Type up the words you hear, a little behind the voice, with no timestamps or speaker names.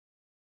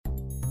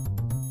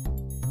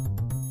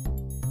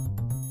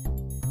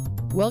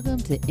Welcome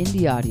to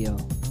Indie Audio,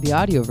 the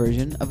audio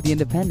version of The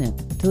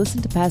Independent. To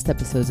listen to past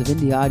episodes of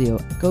Indie Audio,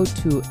 go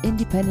to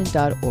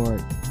independent.org.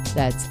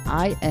 That's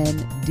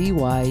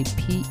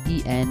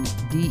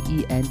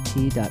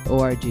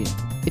INDYPENDENT.org.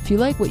 If you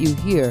like what you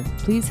hear,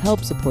 please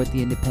help support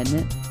The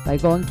Independent by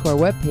going to our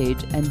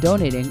webpage and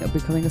donating or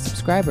becoming a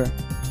subscriber.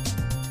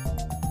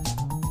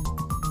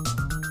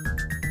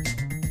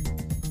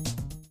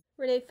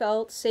 Renee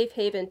Felt, Safe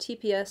Haven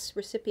TPS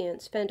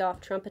recipients fend off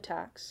Trump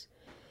attacks.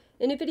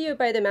 In a video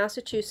by the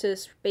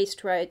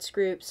Massachusetts-based rights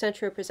group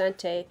Centro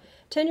Presente,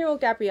 10-year-old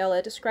Gabriella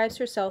describes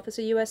herself as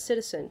a U.S.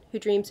 citizen who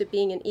dreams of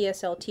being an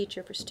ESL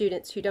teacher for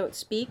students who don't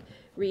speak,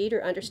 read,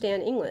 or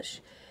understand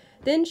English.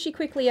 Then she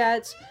quickly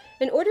adds,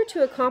 "In order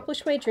to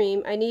accomplish my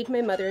dream, I need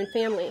my mother and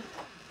family."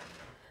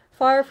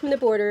 Far from the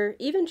border,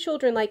 even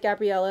children like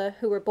Gabriella,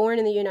 who were born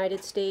in the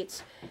United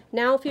States,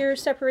 now fear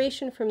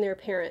separation from their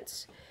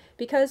parents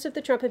because of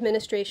the Trump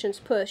administration's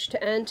push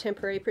to end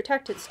temporary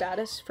protected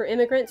status for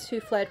immigrants who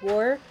fled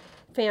war,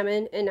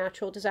 famine, and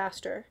natural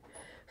disaster.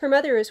 Her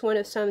mother is one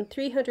of some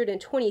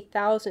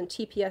 320,000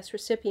 TPS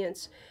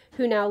recipients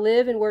who now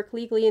live and work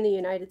legally in the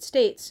United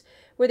States,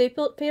 where they've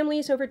built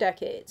families over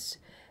decades.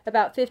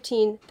 About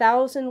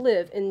 15,000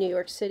 live in New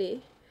York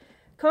City.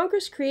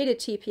 Congress created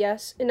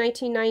TPS in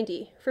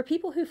 1990 for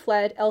people who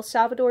fled El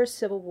Salvador's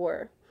civil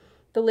war.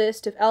 The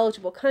list of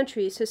eligible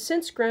countries has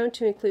since grown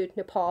to include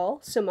Nepal,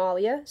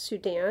 Somalia,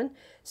 Sudan,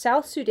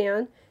 South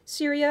Sudan,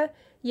 Syria,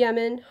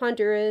 Yemen,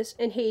 Honduras,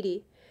 and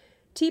Haiti.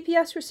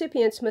 TPS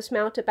recipients must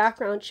mount a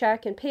background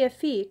check and pay a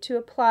fee to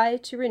apply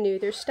to renew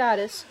their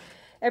status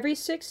every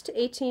 6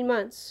 to 18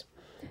 months.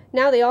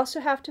 Now they also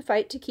have to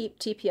fight to keep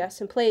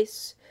TPS in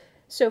place.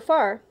 So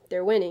far,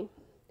 they're winning.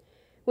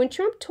 When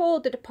Trump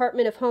told the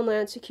Department of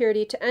Homeland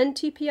Security to end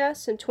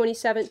TPS in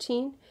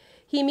 2017,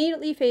 he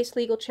immediately faced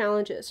legal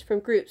challenges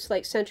from groups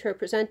like Centro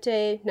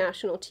Presente,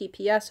 National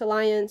TPS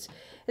Alliance,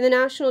 and the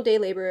National Day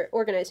Labor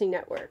Organizing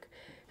Network,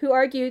 who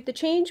argued the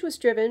change was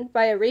driven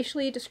by a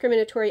racially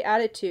discriminatory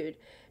attitude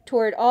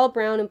toward all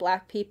brown and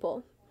black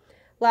people.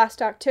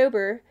 Last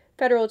October,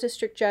 Federal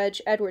District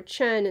Judge Edward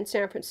Chen in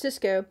San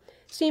Francisco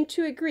seemed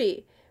to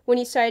agree when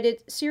he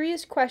cited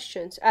serious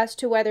questions as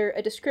to whether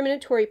a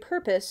discriminatory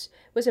purpose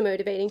was a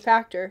motivating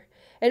factor,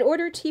 and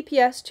ordered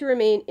TPS to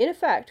remain in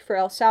effect for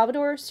El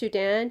Salvador,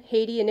 Sudan,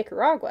 Haiti, and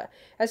Nicaragua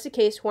as the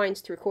case winds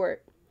through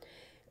court.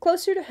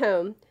 Closer to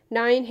home,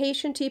 9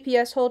 Haitian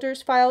TPS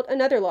holders filed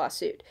another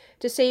lawsuit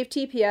to save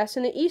TPS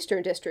in the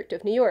Eastern District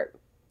of New York.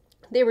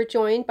 They were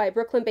joined by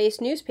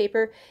Brooklyn-based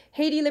newspaper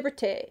Haiti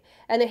Liberté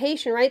and the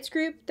Haitian rights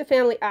group, the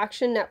Family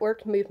Action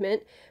Network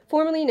Movement,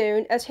 formerly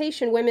known as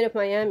Haitian Women of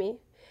Miami.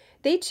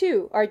 They,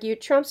 too, argued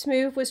Trump's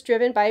move was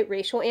driven by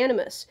racial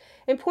animus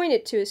and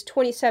pointed to his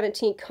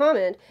 2017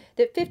 comment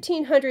that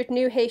 1,500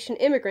 new Haitian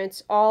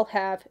immigrants all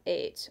have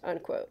AIDS,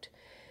 unquote.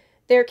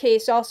 Their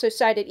case also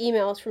cited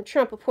emails from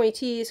Trump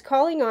appointees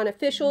calling on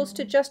officials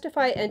to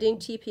justify ending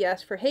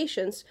TPS for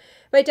Haitians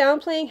by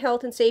downplaying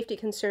health and safety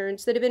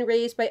concerns that have been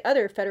raised by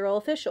other federal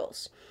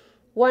officials.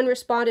 One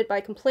responded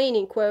by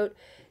complaining, quote,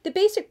 "The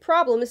basic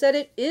problem is that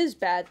it is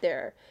bad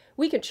there.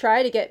 We could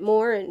try to get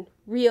more and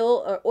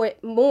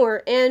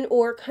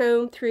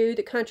comb through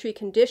the country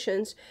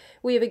conditions.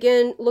 We have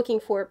again looking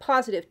for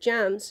positive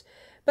gems,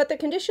 but the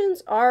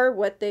conditions are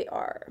what they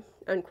are,"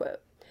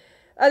 unquote.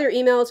 Other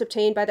emails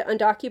obtained by the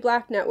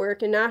UndocuBlack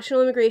Network and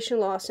National Immigration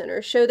Law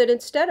Center show that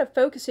instead of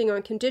focusing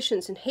on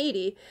conditions in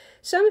Haiti,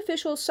 some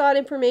officials sought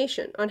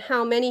information on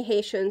how many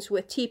Haitians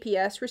with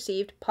TPS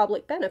received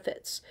public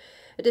benefits.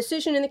 A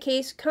decision in the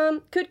case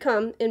could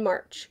come in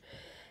March.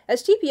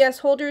 As TPS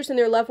holders and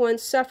their loved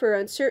ones suffer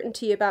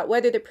uncertainty about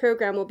whether the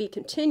program will be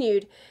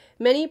continued,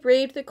 many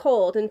braved the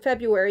cold in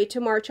February to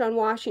march on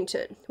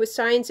Washington with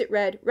signs that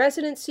read,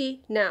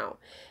 "Residency now,"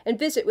 and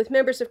visit with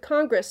members of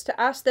Congress to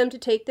ask them to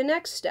take the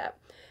next step,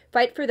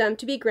 fight for them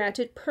to be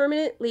granted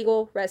permanent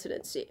legal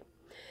residency.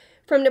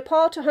 "From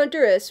Nepal to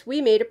Honduras,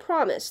 we made a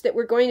promise that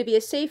we're going to be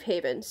a safe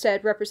haven,"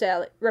 said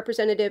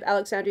Representative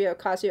Alexandria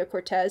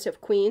Ocasio-Cortez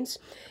of Queens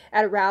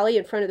at a rally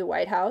in front of the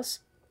White House.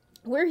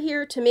 "We're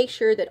here to make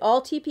sure that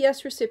all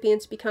TPS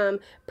recipients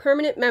become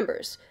permanent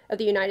members of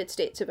the United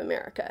States of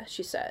America,"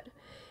 she said.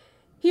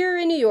 Here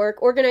in New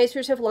York,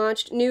 organizers have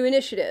launched new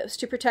initiatives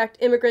to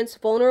protect immigrants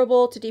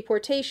vulnerable to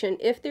deportation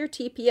if their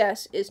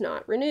TPS is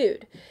not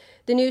renewed.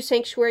 The new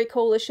Sanctuary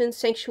Coalition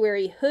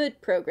Sanctuary Hood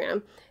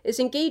program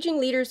is engaging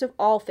leaders of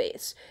all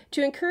faiths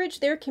to encourage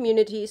their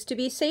communities to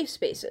be safe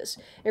spaces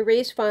and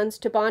raise funds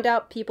to bond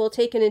out people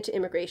taken into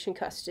immigration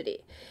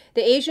custody.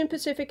 The Asian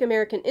Pacific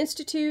American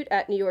Institute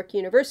at New York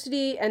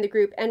University and the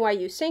group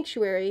NYU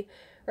Sanctuary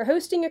are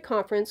hosting a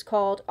conference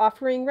called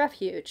Offering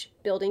Refuge,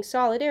 Building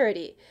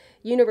Solidarity,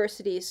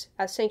 Universities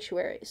as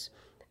Sanctuaries.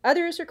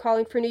 Others are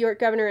calling for New York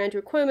Governor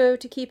Andrew Cuomo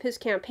to keep his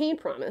campaign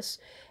promise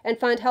and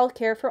fund health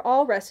care for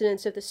all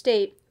residents of the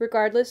state,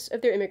 regardless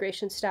of their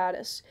immigration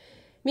status.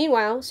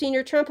 Meanwhile,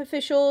 senior Trump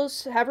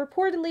officials have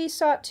reportedly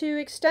sought to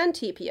extend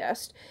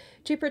TPS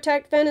to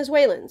protect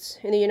Venezuelans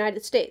in the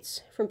United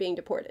States from being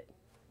deported.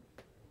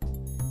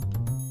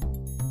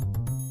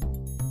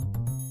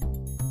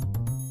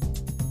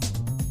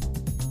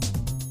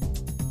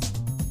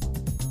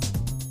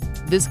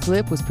 This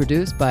clip was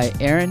produced by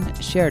Aaron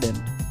Sheridan.